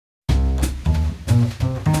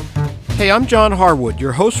Hey, I'm John Harwood,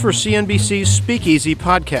 your host for CNBC's Speakeasy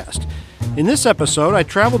podcast. In this episode, I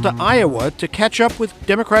traveled to Iowa to catch up with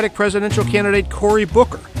Democratic presidential candidate Cory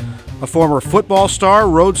Booker. A former football star,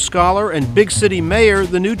 Rhodes Scholar, and big city mayor,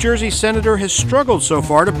 the New Jersey senator has struggled so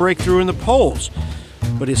far to break through in the polls.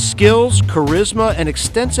 But his skills, charisma, and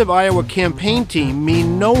extensive Iowa campaign team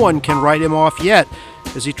mean no one can write him off yet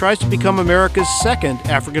as he tries to become America's second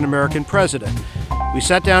African-American president. We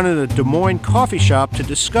sat down in a Des Moines coffee shop to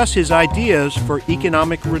discuss his ideas for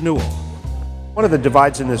economic renewal. One of the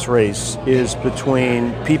divides in this race is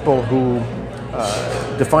between people who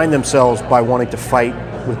define themselves by wanting to fight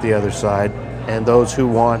with the other side and those who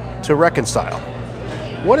want to reconcile.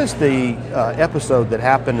 What is the episode that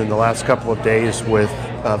happened in the last couple of days with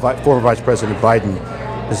former Vice President Biden?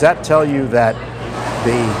 Does that tell you that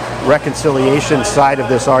the reconciliation side of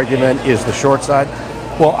this argument is the short side?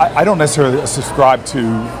 Well, I don't necessarily subscribe to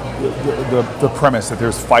the premise that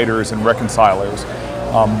there's fighters and reconcilers.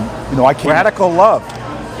 I can't. Radical love.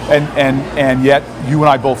 And yet, you and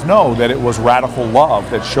I both know that it was radical love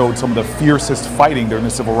that showed some of the fiercest fighting during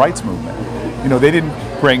the civil rights movement. They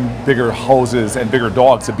didn't bring bigger hoses and bigger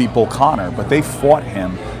dogs to beat Bull Connor, but they fought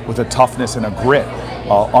him with a toughness and a grit,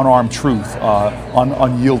 unarmed truth,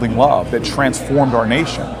 unyielding love that transformed our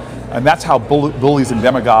nation. And that's how bullies and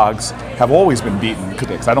demagogues have always been beaten.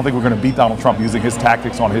 I don't think we're going to beat Donald Trump using his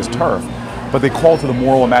tactics on his turf, but they called to the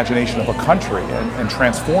moral imagination of a country and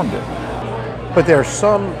transformed it. But there are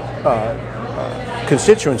some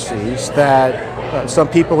constituencies that some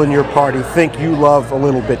people in your party think you love a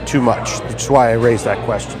little bit too much. That's why I raised that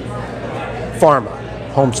question. Pharma,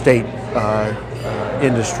 home state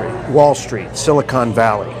industry, Wall Street, Silicon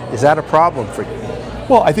Valley. Is that a problem for you?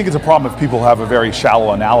 Well, I think it's a problem if people have a very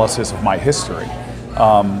shallow analysis of my history.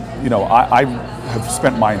 I have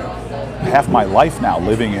spent half my life now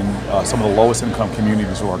living in some of the lowest income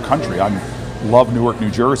communities of our country. I love Newark,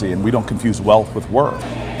 New Jersey, and we don't confuse wealth with worth.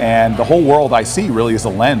 And the whole world I see really is a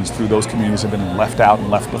lens through those communities that have been left out and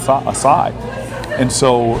left aside. And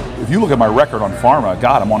so if you look at my record on pharma,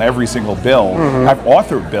 God, I'm on every single bill. Mm-hmm. I've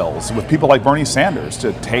authored bills with people like Bernie Sanders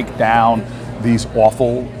to take down these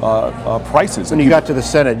awful prices. When you got to the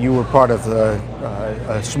Senate, you were part of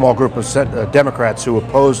a small group of Democrats who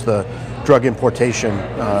opposed the drug importation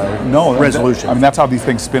resolution. That's how these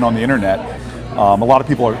things spin on the internet. A lot of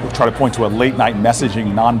people try to point to a late night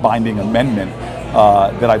messaging, non-binding amendment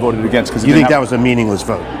that I voted against. You think that was a meaningless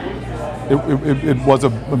vote? It was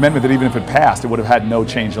an amendment that even if it passed, it would have had no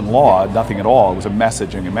change in law, nothing at all. It was a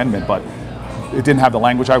messaging amendment, but it didn't have the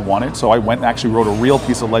language I wanted, so I went and actually wrote a real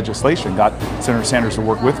piece of legislation, got Senator Sanders to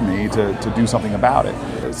work with me to do something about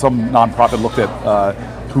it. Some nonprofit looked at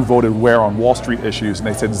who voted where on Wall Street issues, and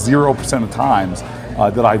they said 0% of times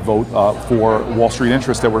that I vote for Wall Street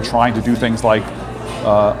interests that were trying to do things like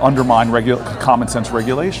undermine common sense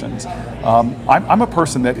regulations. I'm a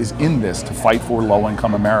person that is in this to fight for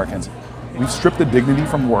low-income Americans. We've stripped the dignity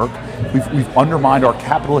from work. We've undermined our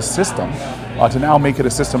capitalist system to now make it a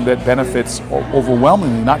system that benefits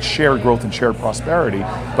overwhelmingly not shared growth and shared prosperity,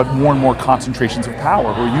 but more and more concentrations of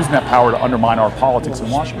power. We're using that power to undermine our politics in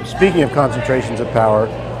Washington. Speaking of concentrations of power,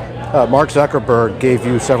 Mark Zuckerberg gave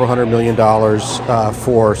you several $100 million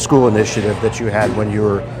for school initiative that you had when you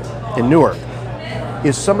were in Newark.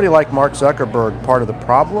 Is somebody like Mark Zuckerberg part of the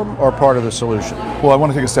problem or part of the solution? Well, I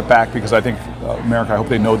want to take a step back because I think America, I hope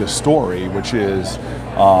they know this story, which is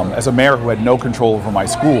as a mayor who had no control over my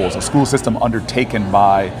schools, a school system undertaken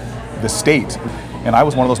by the state. And I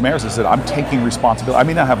was one of those mayors that said, I'm taking responsibility. I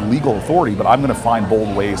may not have legal authority, but I'm going to find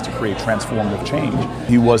bold ways to create transformative change.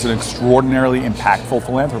 He was an extraordinarily impactful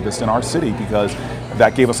philanthropist in our city because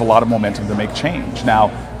that gave us a lot of momentum to make change. Now,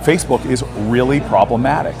 Facebook is really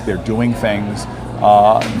problematic. They're doing things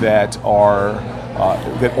that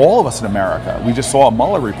all of us in America, we just saw a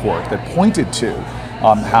Mueller report that pointed to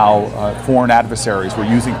how foreign adversaries were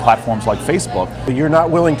using platforms like Facebook. But you're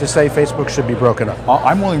not willing to say Facebook should be broken up?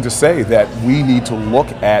 I'm willing to say that we need to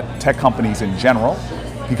look at tech companies in general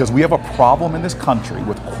because we have a problem in this country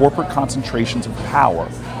with corporate concentrations of power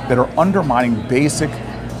that are undermining basic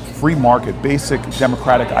free market, basic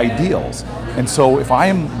democratic ideals. And so if I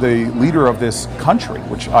am the leader of this country,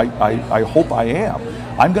 which I hope I am,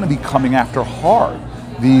 I'm going to be coming after hard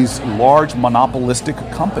these large monopolistic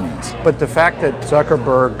companies. But the fact that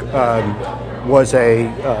Zuckerberg was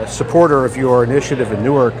a supporter of your initiative in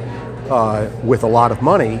Newark with a lot of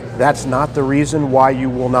money, that's not the reason why you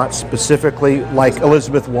will not specifically, like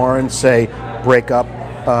Elizabeth Warren, say, break up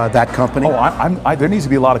that company? There needs to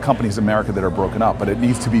be a lot of companies in America that are broken up, but it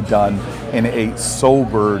needs to be done in a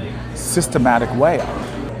sobered, systematic way.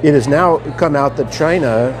 It has now come out that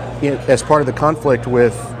China, as part of the conflict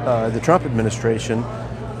with the Trump administration,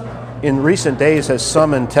 in recent days has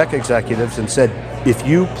summoned tech executives and said, if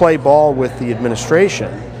you play ball with the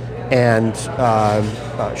administration and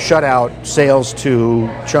shut out sales to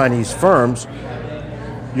Chinese firms,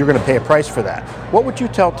 you're going to pay a price for that. What would you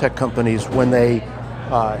tell tech companies when they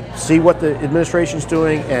see what the administration's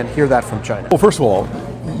doing and hear that from China? Well, first of all,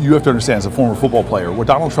 you have to understand, as a former football player, what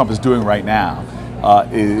Donald Trump is doing right now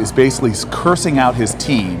is basically cursing out his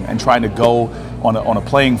team and trying to go on a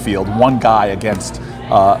playing field, one guy against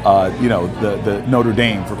the Notre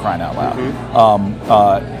Dame, for crying out loud.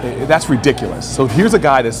 Mm-hmm. That's ridiculous. So here's a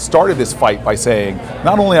guy that started this fight by saying,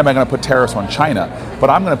 not only am I going to put tariffs on China,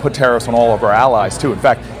 but I'm going to put tariffs on all of our allies too. In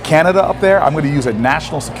fact, Canada up there, I'm going to use a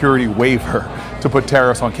national security waiver to put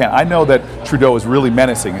tariffs on Canada. I know that Trudeau is really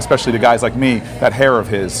menacing, especially to guys like me, that hair of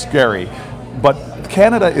his, scary. But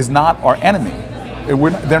Canada is not our enemy.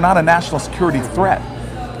 They're not a national security threat.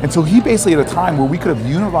 And so he basically, at a time where we could have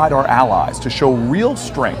unified our allies to show real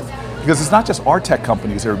strength, because it's not just our tech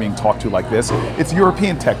companies that are being talked to like this, it's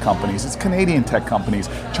European tech companies, it's Canadian tech companies.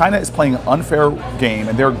 China is playing an unfair game,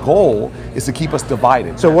 and their goal is to keep us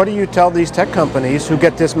divided. So what do you tell these tech companies who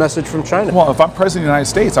get this message from China? Well, if I'm president of the United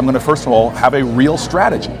States, I'm going to first of all have a real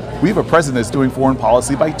strategy. We have a president that's doing foreign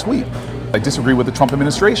policy by tweet. I disagree with the Trump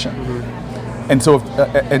administration. Mm-hmm.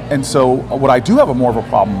 And so what I do have more of a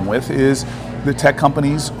problem with is the tech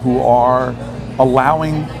companies who are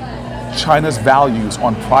allowing China's values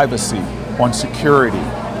on privacy, on security,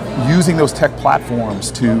 using those tech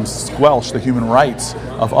platforms to squelch the human rights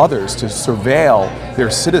of others, to surveil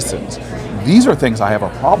their citizens. These are things I have a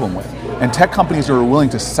problem with. And tech companies who are willing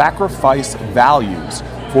to sacrifice values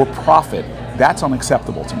for profit, that's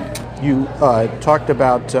unacceptable to me. You talked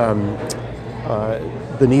about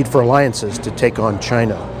the need for alliances to take on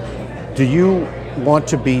China. Do you want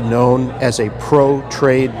to be known as a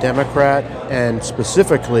pro-trade Democrat? And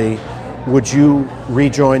specifically, would you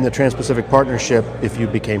rejoin the Trans-Pacific Partnership if you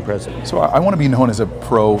became president? So I want to be known as a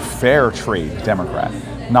pro-fair trade Democrat,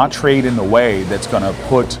 not trade in the way that's going to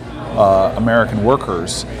put American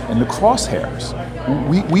workers in the crosshairs.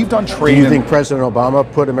 We've done trade. Do you think President Obama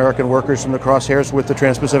put American workers in the crosshairs with the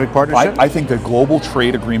Trans-Pacific Partnership? I think the global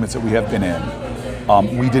trade agreements that we have been in,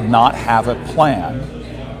 we did not have a plan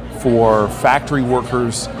for factory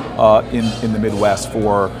workers in the Midwest,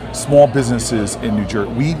 for small businesses in New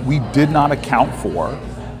Jersey. We did not account for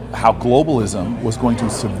how globalism was going to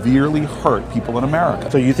severely hurt people in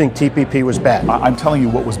America. So you think TPP was bad? I'm telling you,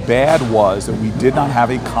 what was bad was that we did not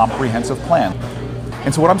have a comprehensive plan.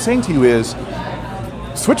 And so what I'm saying to you is,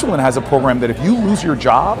 Switzerland has a program that if you lose your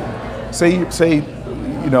job, say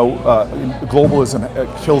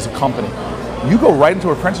globalism kills a company, you go right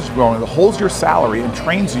into an apprenticeship program that holds your salary and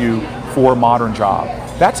trains you for a modern job.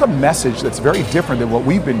 That's a message that's very different than what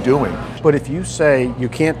we've been doing. But if you say you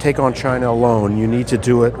can't take on China alone, you need to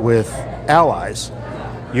do it with allies,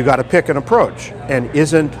 you got to pick an approach. And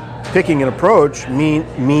isn't picking an approach mean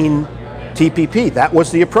TPP? That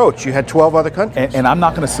was the approach. You had 12 other countries. And I'm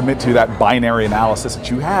not going to submit to that binary analysis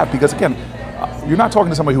that you have, because again, you're not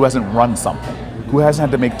talking to somebody who hasn't run something, who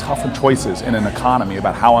hasn't had to make tough choices in an economy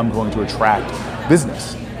about how I'm going to attract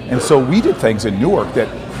business. And so we did things in Newark that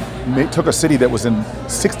took a city that was in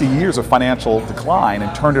 60 years of financial decline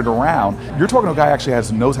and turned it around. You're talking to a guy who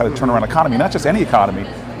actually knows how to turn around an economy, not just any economy,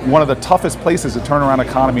 one of the toughest places to turn around an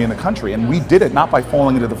economy in the country. And we did it not by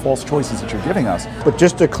falling into the false choices that you're giving us. But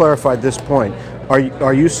just to clarify this point,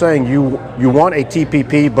 are you saying you want a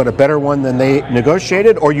TPP but a better one than they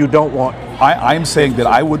negotiated, or you don't want? I'm saying that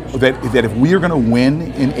that if we are going to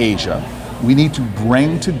win in Asia, we need to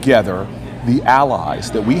bring together the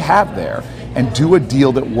allies that we have there and do a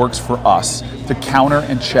deal that works for us to counter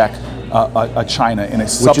and check China in a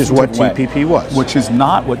substantive way. Which is what TPP was. Which is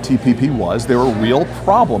not what TPP was. There were real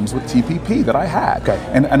problems with TPP that I had. Okay.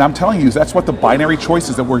 And I'm telling you, that's what the binary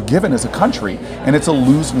choices that we're given as a country, and it's a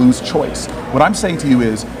lose-lose choice. What I'm saying to you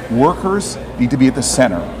is workers need to be at the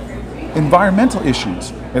center. Environmental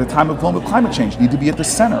issues at a time of global climate change need to be at the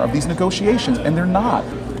center of these negotiations, and they're not.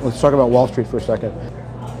 Let's talk about Wall Street for a second.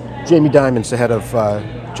 Jamie Dimon's the head of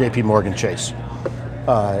JP Morgan Chase.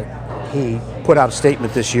 He put out a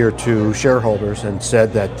statement this year to shareholders and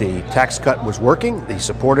said that the tax cut was working. He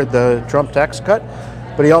supported the Trump tax cut,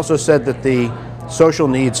 but he also said that the social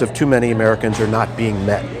needs of too many Americans are not being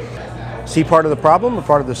met. Is he part of the problem or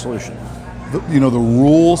part of the solution? The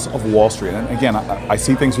rules of Wall Street, and again, I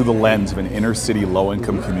see things through the lens of an inner city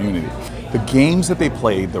low-income community. The games that they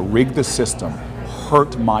played, the rig the system,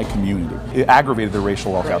 hurt my community. It aggravated the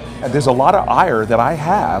racial wealth gap. And there's a lot of ire that I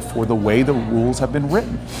have for the way the rules have been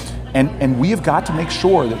written. And we have got to make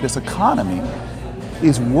sure that this economy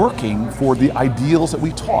is working for the ideals that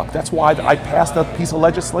we talk. That's why I passed a piece of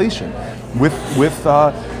legislation with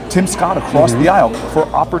Tim Scott across the aisle for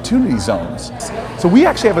opportunity zones. So we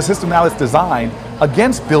actually have a system now that's designed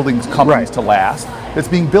against building companies to last, that's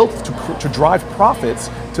being built to drive profits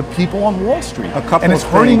to people on Wall Street. And it's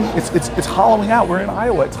hurting, it's hollowing out. We're in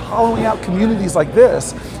Iowa, it's hollowing out communities like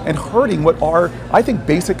this and hurting what are, I think,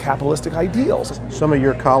 basic capitalistic ideals. Some of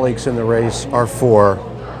your colleagues in the race are for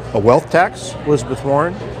a wealth tax, Elizabeth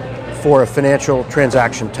Warren, for a financial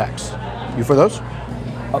transaction tax. You for those?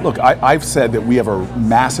 Look, I've said that we have a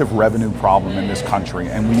massive revenue problem in this country,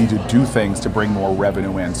 and we need to do things to bring more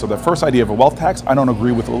revenue in. So the first idea of a wealth tax, I don't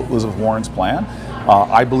agree with Elizabeth Warren's plan.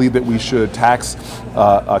 I believe that we should tax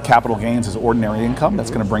capital gains as ordinary income. That's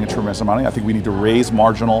going to bring a tremendous amount of money. I think we need to raise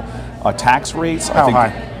marginal tax rates. How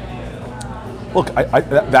high? Look,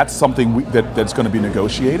 that's something that's going to be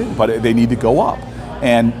negotiated, but they need to go up.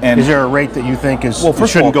 And is there a rate that you think is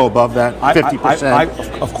shouldn't go above that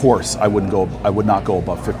 50%? Of course, I would not go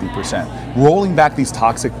above 50%. Rolling back these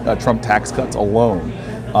toxic Trump tax cuts alone,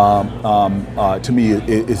 to me,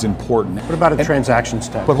 is important. What about a transactions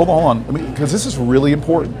tax? But hold on, because this is really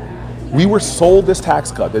important. We were sold this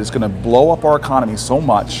tax cut that is going to blow up our economy so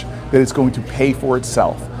much that it's going to pay for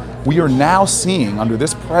itself. We are now seeing under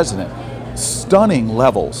this president stunning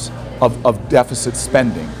levels of deficit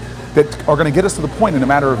spending that are going to get us to the point in a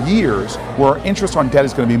matter of years where our interest on debt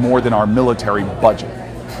is going to be more than our military budget.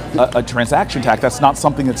 A transaction tax, that's not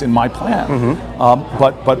something that's in my plan.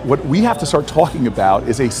 But what we have to start talking about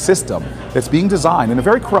is a system that's being designed in a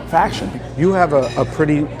very corrupt fashion. You have a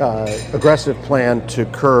pretty aggressive plan to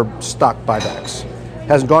curb stock buybacks.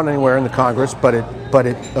 Hasn't gone anywhere in the Congress, but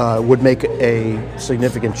it would make a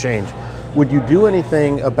significant change. Would you do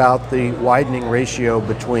anything about the widening ratio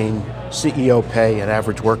between CEO pay and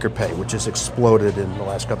average worker pay, which has exploded in the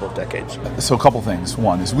last couple of decades? So a couple things.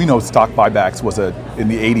 One is we know stock buybacks in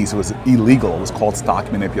the 80s, it was illegal. It was called stock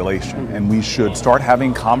manipulation. And we should start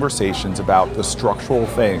having conversations about the structural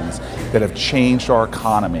things that have changed our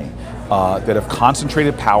economy, that have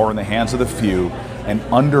concentrated power in the hands of the few and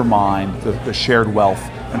undermined the shared wealth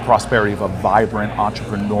and prosperity of a vibrant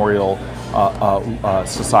entrepreneurial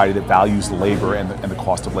society that values labor and the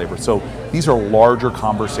cost of labor. So these are larger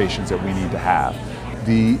conversations that we need to have.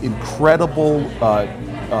 The incredible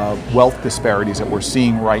wealth disparities that we're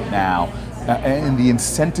seeing right now and the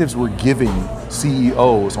incentives we're giving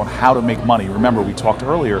CEOs on how to make money. Remember, we talked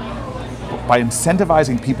earlier, by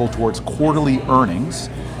incentivizing people towards quarterly earnings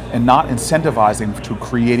and not incentivizing to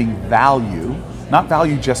creating value, not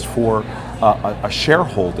value just for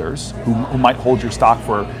shareholders who might hold your stock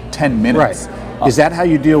for 10 minutes. Right. Is that how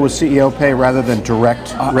you deal with CEO pay rather than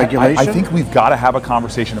direct regulation? I think we've got to have a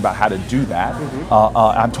conversation about how to do that.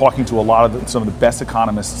 I'm talking to some of the best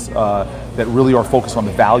economists that really are focused on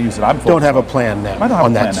the values that I'm focused on. Don't have a plan now. I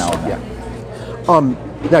don't have a Yeah. plan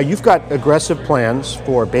now. Now you've got aggressive plans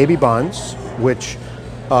for baby bonds, which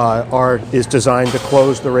is designed to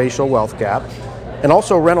close the racial wealth gap, and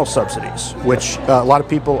also rental subsidies, which a lot of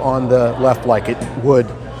people on the left like it, would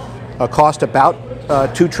cost about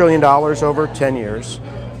 $2 trillion over 10 years.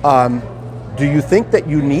 Do you think that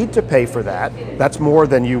you need to pay for that? That's more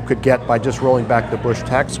than you could get by just rolling back the Bush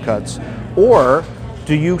tax cuts. Or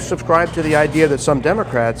do you subscribe to the idea that some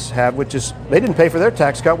Democrats have, which is they didn't pay for their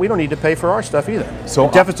tax cut, we don't need to pay for our stuff either? So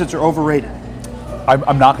deficits are overrated.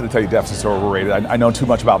 I'm not going to tell you deficits are overrated. I know too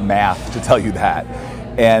much about math to tell you that.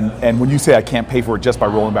 And when you say I can't pay for it just by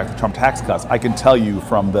rolling back the Trump tax cuts, I can tell you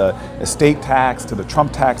from the estate tax to the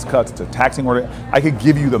Trump tax cuts to taxing order, I could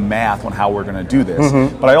give you the math on how we're going to do this.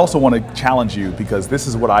 But I also want to challenge you, because this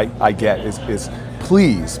is what I get is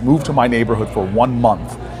please move to my neighborhood for 1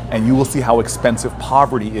 month and you will see how expensive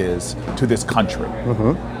poverty is to this country.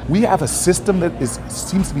 We have a system that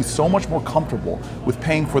seems to be so much more comfortable with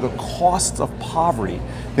paying for the costs of poverty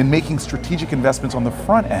than making strategic investments on the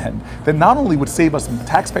front end that not only would save us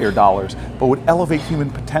taxpayer dollars, but would elevate human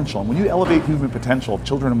potential. And when you elevate human potential of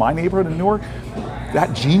children in my neighborhood in Newark,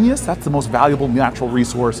 that genius, that's the most valuable natural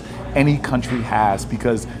resource any country has,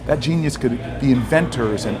 because that genius could be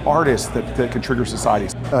inventors and artists that can trigger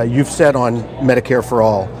societies. You've said on Medicare for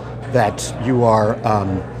All that you are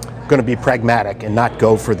going to be pragmatic and not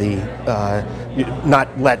go for not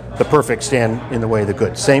let the perfect stand in the way of the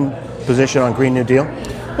good. Same position on Green New Deal?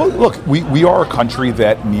 Well, look, we are a country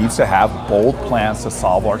that needs to have bold plans to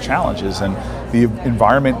solve our challenges, and the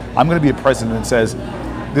environment. I'm going to be a president that says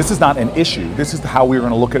This is not an issue. This is how we're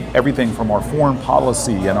going to look at everything from our foreign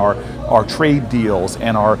policy and our trade deals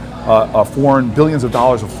and our foreign billions of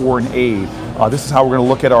dollars of foreign aid. This is how we're going to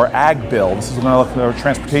look at our ag bill. This is how we're going to look at our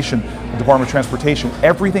transportation, the Department of Transportation.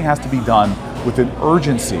 Everything has to be done with an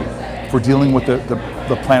urgency for dealing with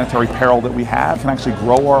the planetary peril that we have, can actually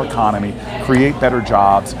grow our economy, create better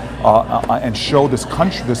jobs, and show this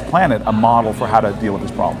country, this planet, a model for how to deal with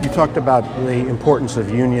this problem. You talked about the importance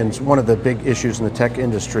of unions. One of the big issues in the tech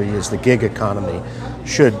industry is the gig economy.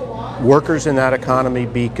 Should workers in that economy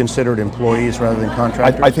be considered employees rather than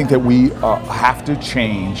contractors? I think that we have to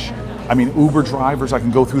change. I mean, Uber drivers, I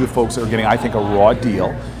can go through the folks that are getting, I think, a raw deal,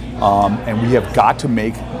 and we have got to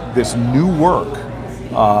make this new work.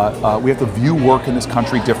 We have to view work in this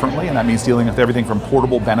country differently, and that means dealing with everything from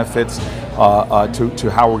portable benefits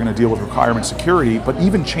to how we're going to deal with retirement security, but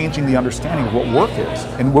even changing the understanding of what work is.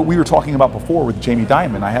 And what we were talking about before with Jamie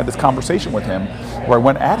Dimon, I had this conversation with him where I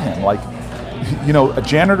went at him like, you know, a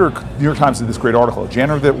janitor, New York Times did this great article, a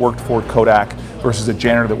janitor that worked for Kodak versus a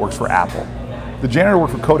janitor that works for Apple. The janitor who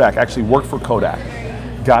worked for Kodak actually worked for Kodak,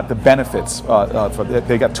 got the benefits,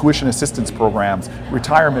 they got tuition assistance programs,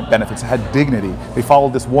 retirement benefits, had dignity. They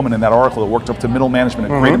followed this woman in that article that worked up to middle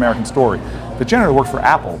management at Great American Story. The janitor worked for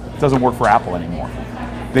Apple, doesn't work for Apple anymore.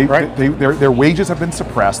 Their wages have been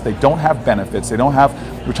suppressed, they don't have benefits, they don't have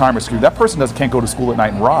retirement security. That person can't go to school at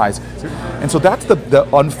night and rise. And so that's the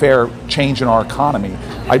unfair change in our economy.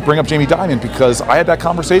 I bring up Jamie Dimon because I had that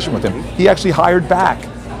conversation with him. He actually hired back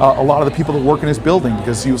a lot of the people that work in his building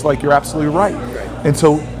because he was like, you're absolutely right. And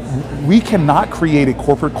so we cannot create a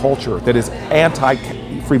corporate culture that is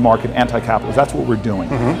anti-free market, anti-capitalist. That's what we're doing.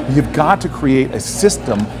 You've got to create a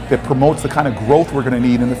system that promotes the kind of growth we're going to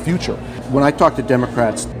need in the future. When I talk to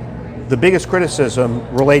Democrats, the biggest criticism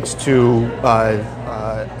relates to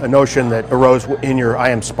a notion that arose in your I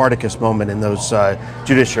am Spartacus moment in those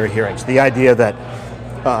judiciary hearings. The idea that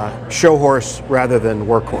show horse rather than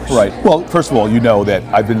workhorse. Right. Well, first of all, you know that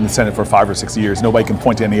I've been in the Senate for 5 or 6 years. Nobody can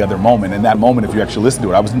point to any other moment. And that moment, if you actually listen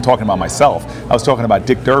to it, I wasn't talking about myself. I was talking about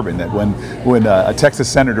Dick Durbin. That when a Texas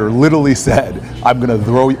senator literally said, "I'm going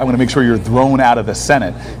to make sure you're thrown out of the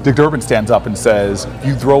Senate," Dick Durbin stands up and says,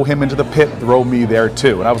 "You throw him into the pit, throw me there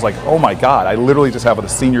too." And I was like, "Oh my God!" I literally just have a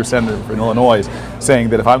senior senator from Illinois saying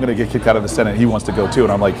that if I'm going to get kicked out of the Senate, he wants to go too.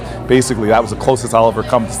 And I'm like, basically, that was the closest I'll ever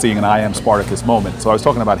come to seeing an I am Spartacus moment. So I was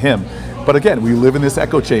talking about him. But again, we live in this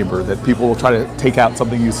echo chamber that people will try to take out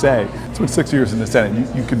something you say. So in 6 years in the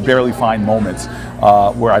Senate, you can barely find moments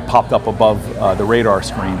where I popped up above the radar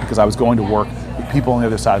screen because I was going to work with people on the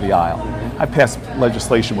other side of the aisle. I passed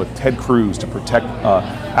legislation with Ted Cruz to protect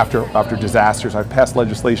after disasters. I've passed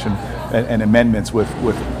legislation and amendments with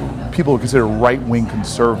people who consider right-wing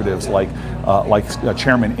conservatives like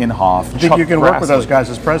Chairman Inhofe. I think you can work with those guys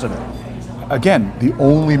as president. Again, the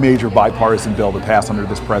only major bipartisan bill that passed under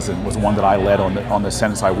this president was one that I led on the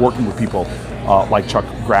Senate side, working with people like Chuck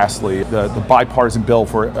Grassley, the bipartisan bill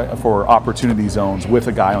for opportunity zones with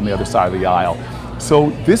a guy on the other side of the aisle. So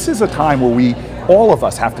this is a time where all of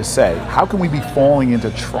us have to say, how can we be falling into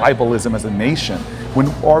tribalism as a nation when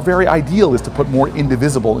our very ideal is to put more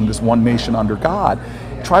indivisible in this one nation under God?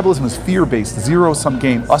 Tribalism is fear-based, zero-sum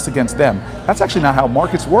game, us against them. That's actually not how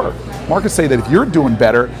markets work. Markets say that if you're doing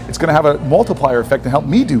better, it's going to have a multiplier effect to help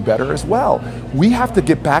me do better as well. We have to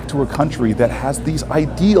get back to a country that has these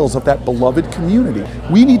ideals of that beloved community.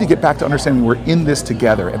 We need to get back to understanding we're in this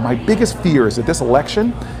together. And my biggest fear is that this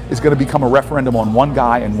election is going to become a referendum on one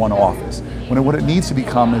guy and one office. When what it needs to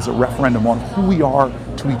become is a referendum on who we are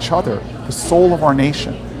to each other, the soul of our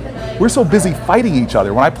nation. We're so busy fighting each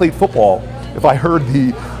other. When I played football, if I heard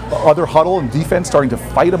the other huddle and defense starting to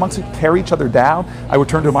fight amongst it, tear each other down, I would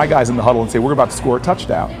turn to my guys in the huddle and say, we're about to score a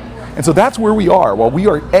touchdown. And so that's where we are. While we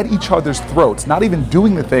are at each other's throats, not even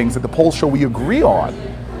doing the things that the polls show we agree on.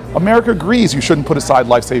 America agrees you shouldn't put aside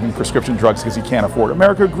life-saving prescription drugs because you can't afford it.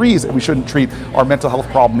 America agrees that we shouldn't treat our mental health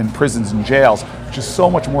problem in prisons and jails, which is so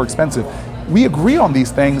much more expensive. We agree on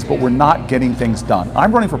these things, but we're not getting things done.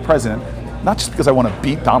 I'm running for president not just because I want to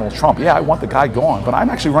beat Donald Trump. Yeah, I want the guy gone, but I'm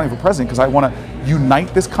actually running for president because I want to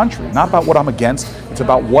unite this country. Not about what I'm against, it's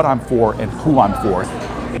about what I'm for and who I'm for.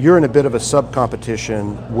 You're in a bit of a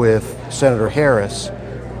sub-competition with Senator Harris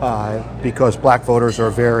because black voters are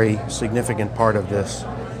a very significant part of this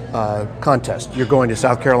contest. You're going to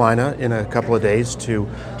South Carolina in a couple of days to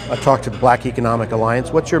talk to the Black Economic Alliance.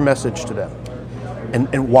 What's your message to them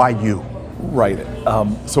and why you? Right.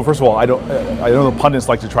 So first of all, I know the pundits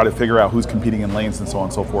like to try to figure out who's competing in lanes and so on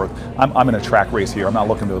and so forth. I'm in a track race here. I'm not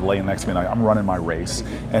looking to the lane next to me. I'm running my race.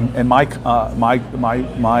 And my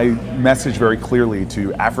message very clearly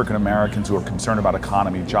to African Americans who are concerned about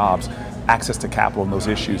economy, jobs, access to capital and those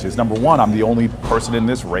issues is, number one, I'm the only person in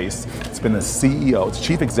this race that's been the CEO, it's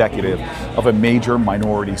chief executive of a major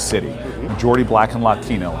minority city, majority Black and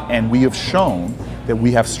Latino, and we have shown that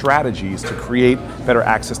we have strategies to create better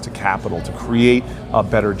access to capital, to create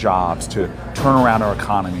better jobs, to turn around our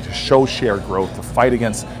economy, to show shared growth, to fight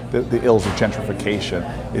against the ills of gentrification.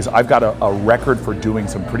 I've got a record for doing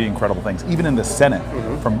some pretty incredible things, even in the Senate,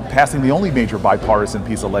 from passing the only major bipartisan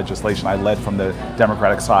piece of legislation I led from the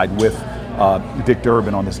Democratic side with Dick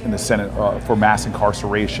Durbin in the Senate for mass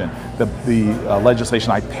incarceration, the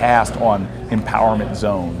legislation I passed on empowerment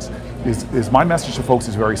zones. My message to folks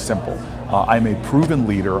is very simple. I'm a proven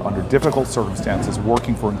leader under difficult circumstances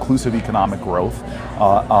working for inclusive economic growth,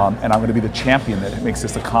 and I'm going to be the champion that makes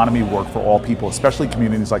this economy work for all people, especially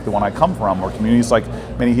communities like the one I come from, or communities like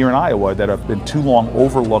many here in Iowa that have been too long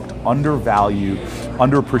overlooked, undervalued,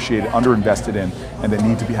 underappreciated, underinvested in, and that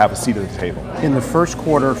need to have a seat at the table. In the first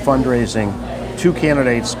quarter fundraising, two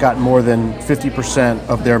candidates got more than 50%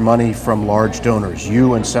 of their money from large donors,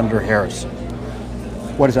 you and Senator Harris.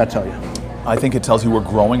 What does that tell you? I think it tells you we're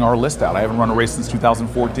growing our list out. I haven't run a race since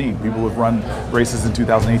 2014. People have run races in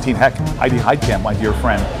 2018. Heck, Heidi Heitkamp, my dear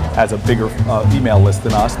friend, has a bigger email list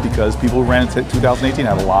than us because people who ran in 2018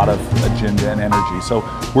 had a lot of agenda and energy. So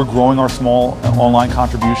we're growing our small online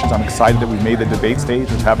contributions. I'm excited that we made the debate stage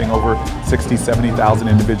with having over 60, 70,000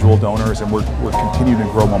 individual donors, and we're continuing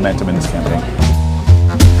to grow momentum in this campaign.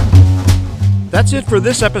 That's it for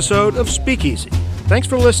this episode of Speakeasy. Thanks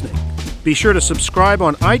for listening. Be sure to subscribe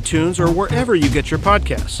on iTunes or wherever you get your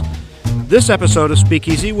podcasts. This episode of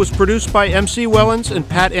Speakeasy was produced by MC Wellons and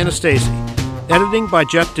Pat Anastasi. Editing by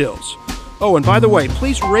Geoff Dills. Oh, and by the way,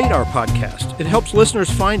 please rate our podcast. It helps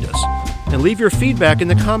listeners find us. And leave your feedback in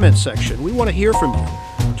the comments section. We want to hear from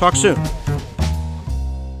you. Talk soon.